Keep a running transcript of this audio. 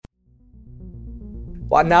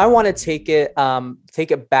Well, now I want to take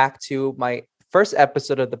it back to my first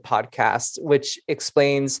episode of the podcast, which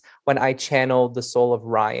explains when I channeled the soul of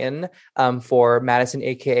Ryan for Madison,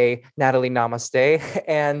 aka Natalie Namaste.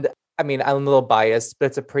 And I mean, I'm a little biased, but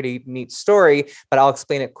it's a pretty neat story. But I'll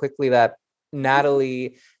explain it quickly that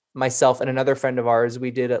Natalie, myself, and another friend of ours,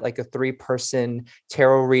 we did like a 3-person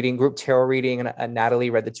group tarot reading, and Natalie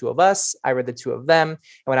read the two of us. I read the two of them. And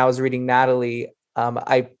when I was reading Natalie,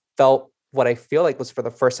 I felt what I feel like was for the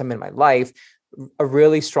first time in my life, a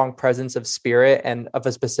really strong presence of spirit and of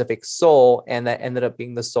a specific soul. And that ended up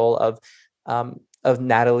being the soul of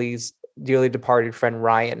Natalie's dearly departed friend,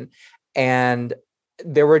 Ryan. And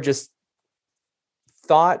there were just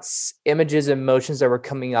thoughts, images, emotions that were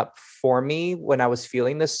coming up for me when I was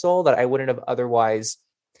feeling this soul that I wouldn't have otherwise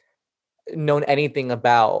known anything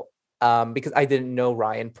about, because I didn't know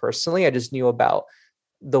Ryan personally. I just knew about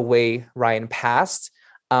the way Ryan passed.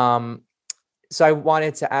 So I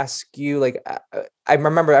wanted to ask you, like, I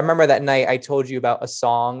remember that night I told you about a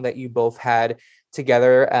song that you both had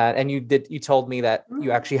together, and you told me that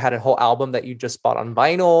you actually had a whole album that you just bought on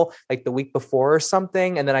vinyl like the week before or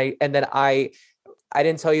something. And then I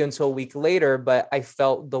didn't tell you until a week later, but I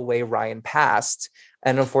felt the way Ryan passed,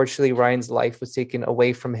 and unfortunately Ryan's life was taken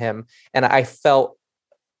away from him, and I felt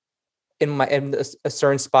in a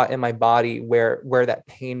certain spot in my body where that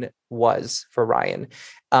pain was for Ryan.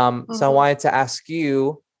 So I wanted to ask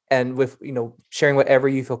you, and with, sharing whatever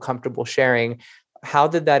you feel comfortable sharing, how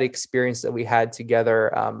did that experience that we had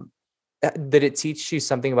together, did it teach you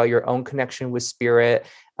something about your own connection with spirit?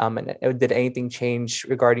 And did anything change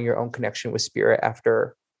regarding your own connection with spirit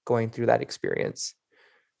after going through that experience?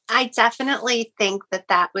 I definitely think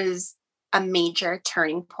that was a major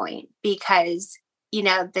turning point because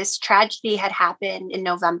this tragedy had happened in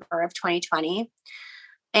November of 2020.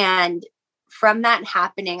 And from that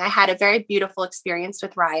happening, I had a very beautiful experience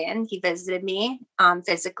with Ryan. He visited me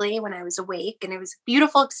physically when I was awake, and it was a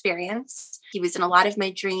beautiful experience. He was in a lot of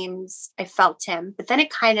my dreams. I felt him, but then it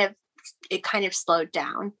kind of slowed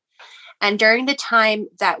down. And during the time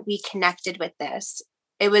that we connected with this,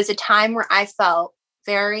 it was a time where I felt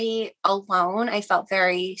very alone. I felt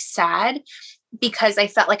very sad because I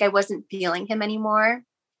felt like I wasn't feeling him anymore.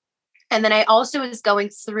 And then I also was going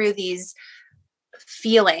through these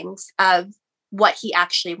feelings of what he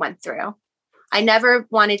actually went through. I never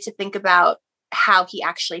wanted to think about how he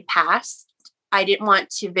actually passed. I didn't want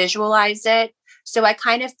to visualize it. So I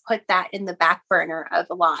kind of put that in the back burner of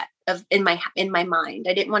a lot of in my mind.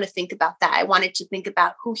 I didn't want to think about that. I wanted to think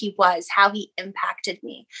about who he was, how he impacted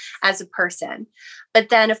me as a person. But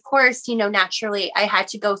then, of course, naturally, I had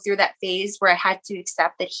to go through that phase where I had to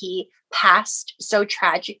accept that he passed so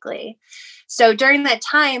tragically. So during that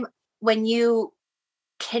time, when you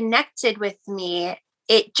connected with me,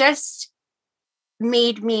 it just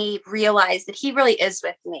made me realize that he really is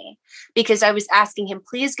with me, because I was asking him,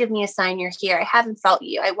 please give me a sign you're here. I haven't felt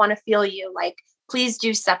you. I want to feel you. Like, please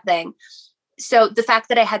do something. So the fact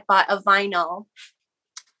that I had bought a vinyl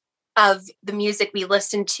of the music we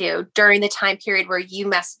listened to during the time period where you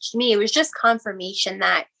messaged me, it was just confirmation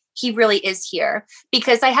that he really is here,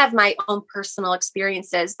 because I have my own personal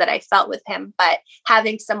experiences that I felt with him, but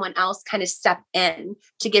having someone else kind of step in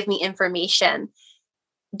to give me information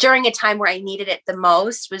during a time where I needed it the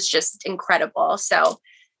most was just incredible. So,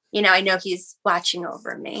 I know he's watching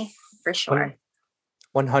over me for sure.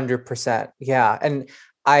 100%. Yeah. And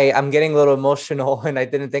I'm getting a little emotional, and I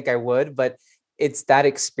didn't think I would, but it's that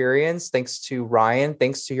experience, thanks to Ryan,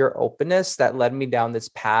 thanks to your openness, that led me down this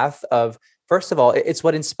path of, first of all, it's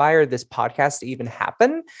what inspired this podcast to even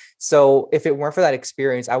happen. So if it weren't for that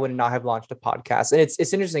experience, I would not have launched a podcast. And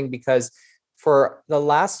it's interesting because for the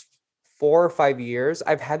last 4 or 5 years,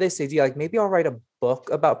 I've had this idea, like maybe I'll write a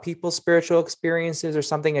book about people's spiritual experiences or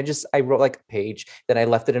something. I wrote like a page, then I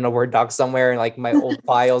left it in a Word doc somewhere in like my old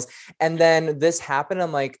files. And then this happened.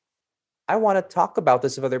 I'm like, I want to talk about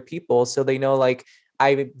this with other people so they know, like,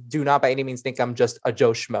 I do not by any means think I'm just a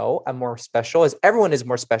Joe Schmo. I'm more special, as everyone is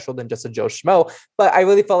more special than just a Joe Schmo. But I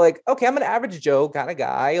really felt like, okay, I'm an average Joe kind of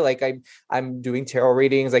guy. Like I'm doing tarot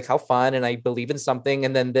readings, like how fun, and I believe in something.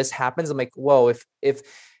 And then this happens. I'm like, whoa,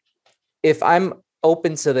 if I'm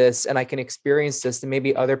open to this and I can experience this, then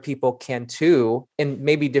maybe other people can too, in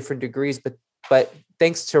maybe different degrees. But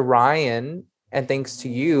thanks to Ryan and thanks to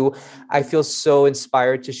you, I feel so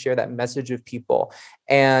inspired to share that message with people.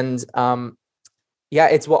 And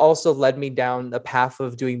it's what also led me down the path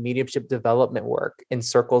of doing mediumship development work in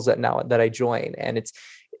circles that I join. And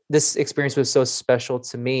this experience was so special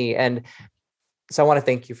to me. And so I want to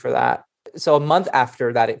thank you for that. So a month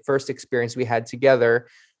after that first experience we had together,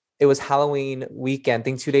 it was Halloween weekend, I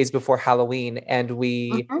think 2 days before Halloween, and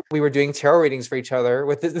we Mhm. we were doing tarot readings for each other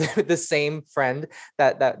with the same friend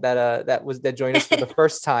that joined us for the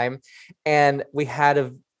first time, and we had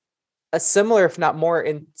a similar, if not more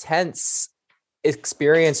intense,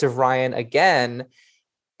 experience of Ryan again.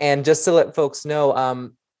 And just to let folks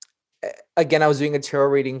know, again, I was doing a tarot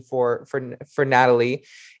reading for Natalie,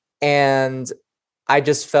 and I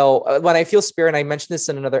just felt when I feel spirit, and I mentioned this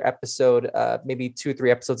in another episode, maybe 2 or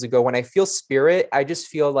 3 episodes ago, when I feel spirit, I just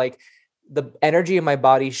feel like the energy in my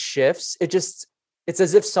body shifts. It's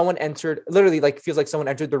as if someone entered, literally like feels like someone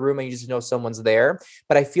entered the room and you just know someone's there.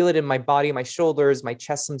 But I feel it in my body, my shoulders, my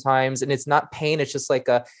chest sometimes. And it's not pain. It's just like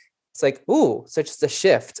it's like, ooh, such just a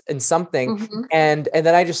shift and something. Mhm. And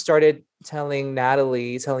then I just started telling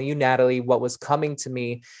you, Natalie, what was coming to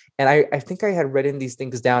me. And I think I had written these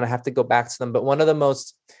things down. I have to go back to them. But one of the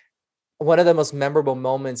most memorable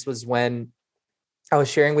moments was when I was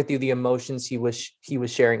sharing with you the emotions he was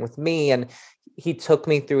sharing with me, and he took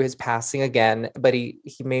me through his passing again, but he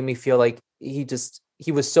made me feel like he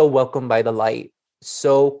was so welcomed by the light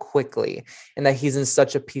so quickly, and that he's in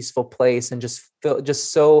such a peaceful place, and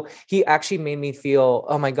he actually made me feel,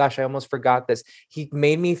 oh my gosh, I almost forgot this. He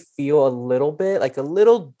made me feel a little bit like a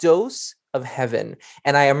little dose of heaven.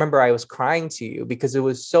 And I remember I was crying to you because it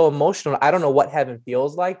was so emotional. I don't know what heaven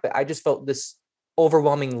feels like, but I just felt this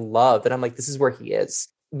overwhelming love that I'm like, this is where he is.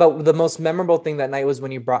 But the most memorable thing that night was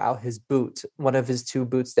when you brought out his boot, one of his 2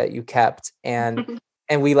 boots that you kept. And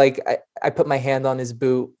we I put my hand on his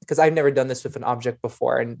boot because I've never done this with an object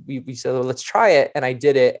before. And we said, well, let's try it. And I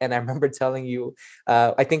did it. And I remember telling you,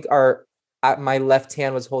 I think my left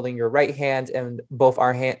hand was holding your right hand, and both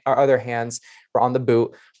our other hands were on the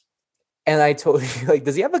boot. And I told you, like,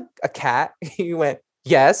 does he have a cat? You went,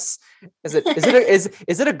 yes. Is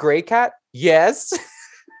it a gray cat? Yes.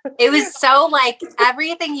 It was so like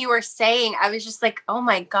everything you were saying, I was just like, oh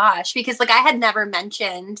my gosh, because like I had never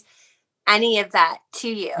mentioned any of that to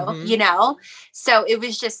you, Mm-hmm. So it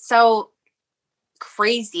was just so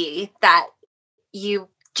crazy that you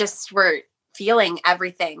just were feeling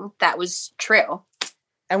everything that was true.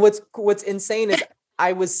 And what's insane is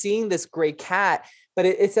I was seeing this gray cat, but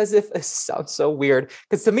it's as if it sounds so weird.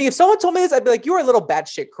 Because to me, if someone told me this, I'd be like, you're a little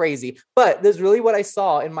batshit crazy. But there's really what I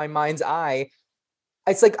saw in my mind's eye.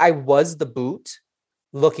 It's like I was the boot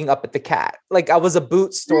looking up at the cat. Like I was a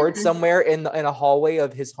boot stored somewhere in a hallway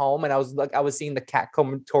of his home, and I was seeing the cat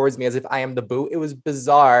come towards me as if I am the boot. It was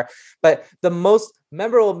bizarre. But the most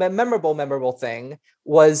memorable thing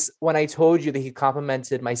was when I told you that he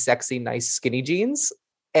complimented my sexy, nice, skinny jeans.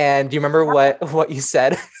 And do you remember what you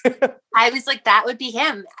said? I was like, that would be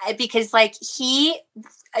him, because like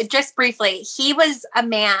just briefly, he was a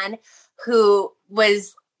man who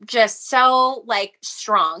was just so like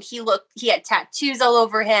strong. He had tattoos all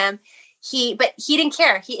over him. But he didn't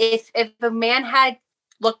care. If a man had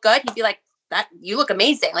looked good, he'd be like, that you look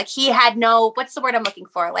amazing. Like he had what's the word I'm looking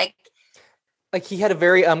for? Like he had a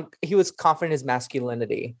very he was confident in his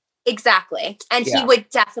masculinity. Exactly. And he would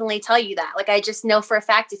definitely tell you that. Like, I just know for a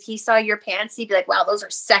fact, if he saw your pants, he'd be like, wow, those are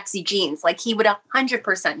sexy jeans. Like he would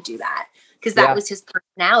 100% do that because that was his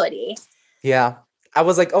personality. Yeah. I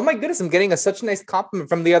was like, oh my goodness, I'm getting such a nice compliment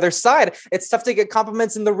from the other side. It's tough to get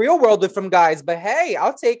compliments in the real world from guys, but hey,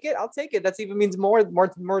 I'll take it. That even means more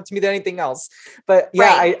to me than anything else. But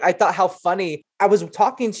yeah, right. I thought how funny. I was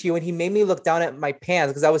talking to you and he made me look down at my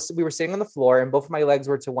pants because we were sitting on the floor and both of my legs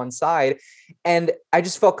were to one side. And I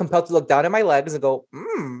just felt compelled to look down at my legs and go,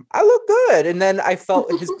 I look good. And then I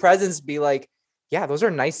felt his presence be like, yeah, those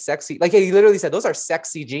are nice, sexy. Like he literally said, those are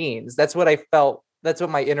sexy jeans. That's what I felt. That's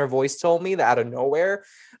what my inner voice told me, that out of nowhere.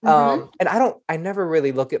 And I never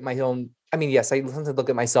really look at my own. I mean, yes, I sometimes look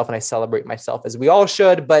at myself and I celebrate myself as we all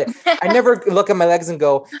should, but I never look at my legs and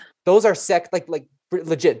go, those are like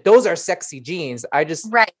legit. Those are sexy jeans. I just,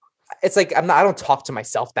 right. It's like, I don't talk to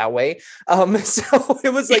myself that way. So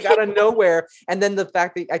it was like out of nowhere. And then the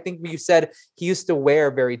fact that I think you said he used to wear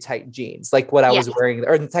very tight jeans, like what I was wearing,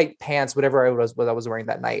 or tight pants, whatever what I was wearing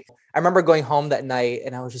that night. I remember going home that night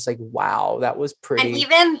and I was just like, wow, that was pretty.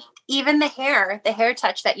 And even the hair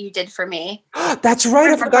touch that you did for me. That's right.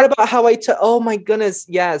 I forgot about how oh my goodness.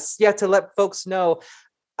 Yes. Yeah. To let folks know,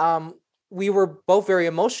 we were both very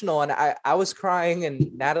emotional and I was crying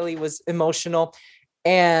and Natalie was emotional.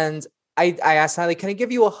 And I asked Natalie, can I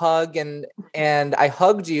give you a hug? And I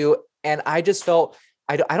hugged you. And I just felt,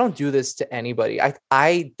 I don't do this to anybody.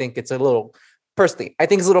 I think it's personally, I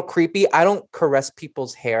think it's a little creepy. I don't caress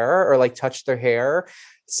people's hair or like touch their hair.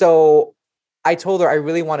 So I told her, I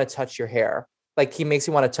really want to touch your hair. Like he makes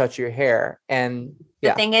me want to touch your hair. And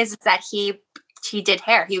the thing is that he he did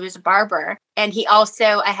hair. He was a barber. And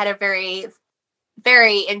I had a very,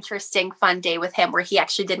 very interesting, fun day with him where he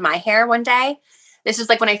actually did my hair one day. This was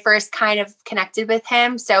like when I first kind of connected with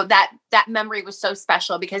him. So that memory was so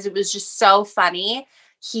special because it was just so funny.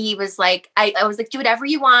 He was like, I was like, do whatever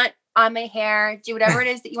you want on my hair, do whatever it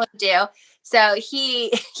is that you want to do. So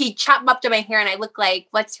he chopped up to my hair and I look like,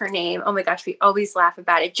 what's her name? Oh my gosh, we always laugh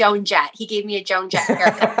about it. Joan Jett. He gave me a Joan Jett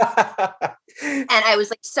haircut. And I was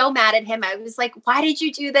like so mad at him. I was like, why did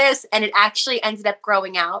you do this? And it actually ended up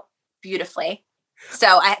growing out beautifully.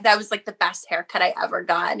 So that was like the best haircut I ever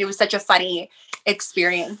got. And it was such a funny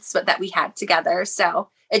experience that we had together. So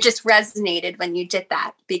it just resonated when you did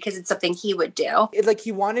that because it's something he would do.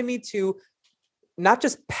 He wanted me to not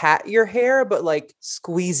just pat your hair, but like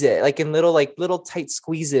squeeze it, like in little tight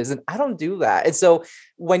squeezes. And I don't do that. And so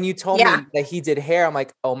when you told me that he did hair, I'm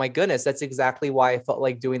like, oh my goodness, that's exactly why I felt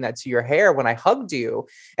like doing that to your hair when I hugged you.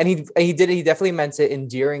 And he definitely meant it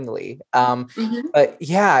endearingly. But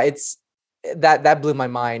yeah, it's that blew my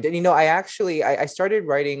mind. And, I started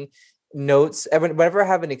writing notes whenever I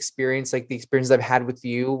have an experience like the experience I've had with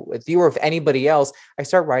you or with anybody else. I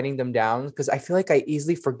start writing them down because I feel like I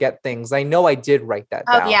easily forget things. I know I did write that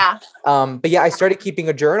down. But I started keeping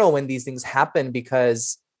a journal when these things happen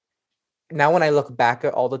because now when I look back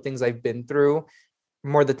at all the things I've been through,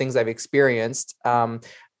 more the things I've experienced,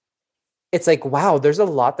 it's like, wow, there's a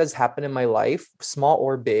lot that's happened in my life, small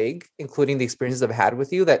or big, including the experiences I've had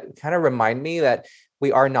with you that kind of remind me that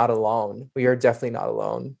we are not alone. We are definitely not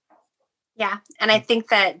alone. Yeah. And I think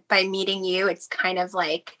that by meeting you, it's kind of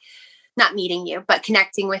like not meeting you, but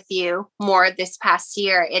connecting with you more this past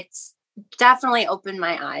year. It's definitely opened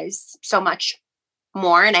my eyes so much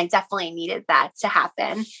more. And I definitely needed that to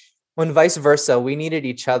happen. When vice versa, we needed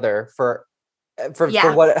each other for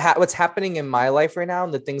what's happening in my life right now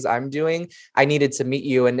and the things I'm doing. I needed to meet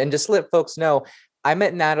you and just let folks know I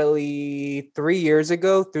met Natalie 3 years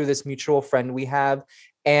ago through this mutual friend we have.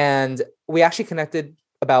 And we actually connected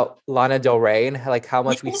about Lana Del Rey and like how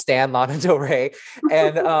much we stand Lana Del Rey.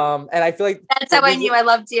 And I feel like that's how I knew I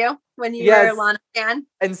loved you when you were a Lana fan.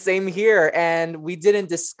 And same here. And we didn't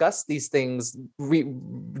discuss these things.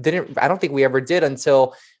 I don't think we ever did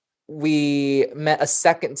until we met a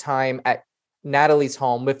second time at Natalie's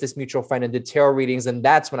home with this mutual friend and did tarot readings. And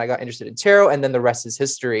that's when I got interested in tarot. And then the rest is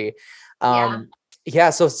history. So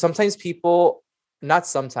sometimes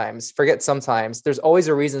sometimes there's always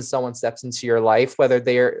a reason someone steps into your life, whether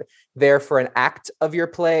they're there for an act of your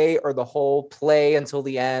play or the whole play until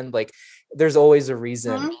the end. Like there's always a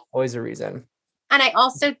reason, always a reason. And I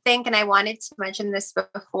also think, and I wanted to mention this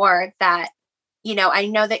before, that, I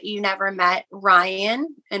know that you never met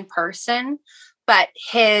Ryan in person, but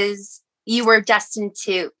you were destined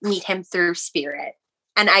to meet him through spirit.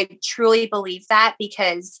 And I truly believe that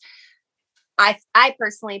because I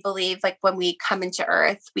personally believe like when we come into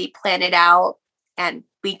Earth, we plan it out and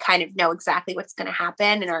we kind of know exactly what's going to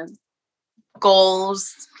happen and our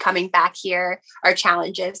goals coming back here, our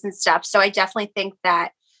challenges and stuff. So I definitely think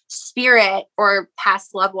that spirit or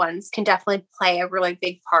past loved ones can definitely play a really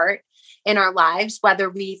big part in our lives,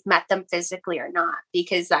 whether we've met them physically or not,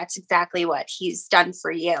 because that's exactly what he's done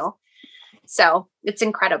for you. So it's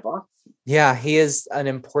incredible. Yeah, he is an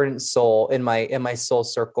important soul in my soul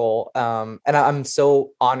circle. And I'm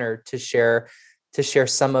so honored to share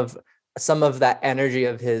some of that energy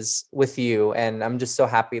of his with you. And I'm just so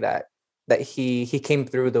happy that he came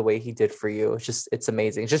through the way he did for you. It's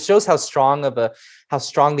amazing. It just shows how strong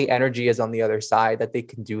the energy is on the other side that they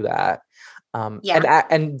can do that.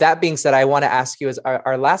 And that being said, I want to ask you as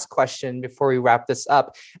our last question before we wrap this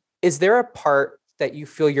up, is there a part that you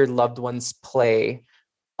feel your loved ones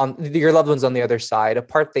on the other side, a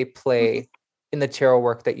part they play in the tarot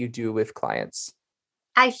work that you do with clients?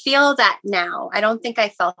 I feel that now. I don't think I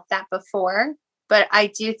felt that before, but I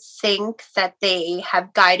do think that they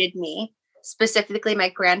have guided me, specifically my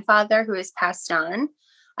grandfather who has passed on.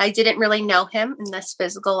 I didn't really know him in this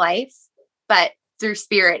physical life, but through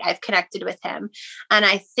spirit, I've connected with him. And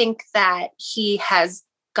I think that he has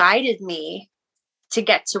guided me to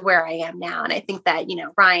get to where I am now. And I think that,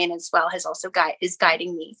 Ryan as well has also is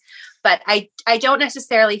guiding me, but I don't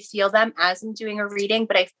necessarily feel them as I'm doing a reading,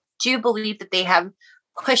 but I do believe that they have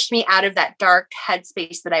pushed me out of that dark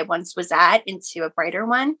headspace that I once was at into a brighter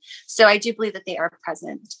one. So I do believe that they are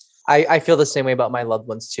present. I feel the same way about my loved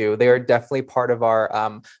ones too. They are definitely part of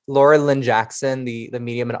our, Laura Lynn Jackson, the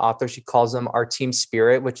medium and author, she calls them our team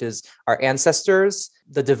spirit, which is our ancestors,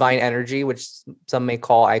 the divine energy, which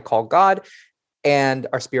I call God. and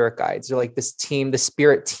our spirit guides. They're like this team, the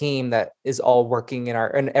spirit team that is all working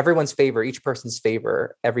in everyone's favor, each person's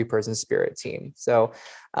favor, every person's spirit team. So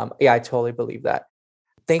I totally believe that.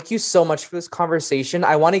 Thank you so much for this conversation.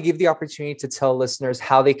 I want to give the opportunity to tell listeners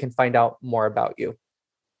how they can find out more about you.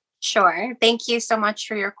 Sure. Thank you so much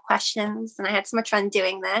for your questions. And I had so much fun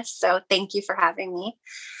doing this. So thank you for having me.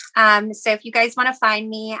 So if you guys want to find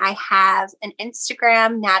me, I have an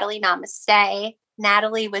Instagram, Natalie Namaste,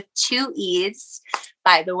 Natalie with 2 E's,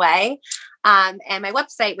 by the way. And my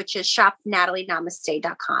website, which is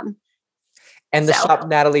shopnatalienamaste.com. And the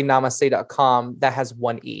shopnatalienamaste.com, that has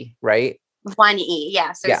 1 E, right? 1 E,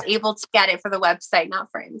 yeah. So I was able to get it for the website, not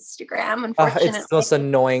for Instagram, unfortunately. It's the most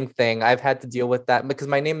annoying thing. I've had to deal with that because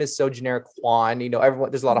my name is so generic, Juan.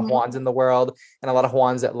 There's a lot of Juans in the world, and a lot of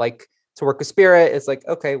Juans that like to work with spirit. It's like,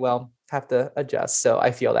 okay, well, have to adjust. So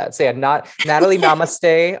I feel that. So not Natalie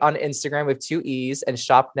Namaste on Instagram with 2 E's, and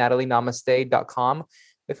shopnatalienamaste.com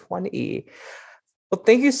with 1 E. Well,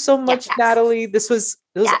 thank you so much, Natalie. This was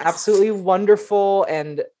absolutely wonderful.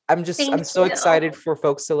 And I'm so excited for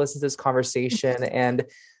folks to listen to this conversation. And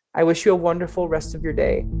I wish you a wonderful rest of your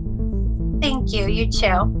day. Thank you. You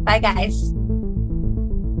too. Bye, guys.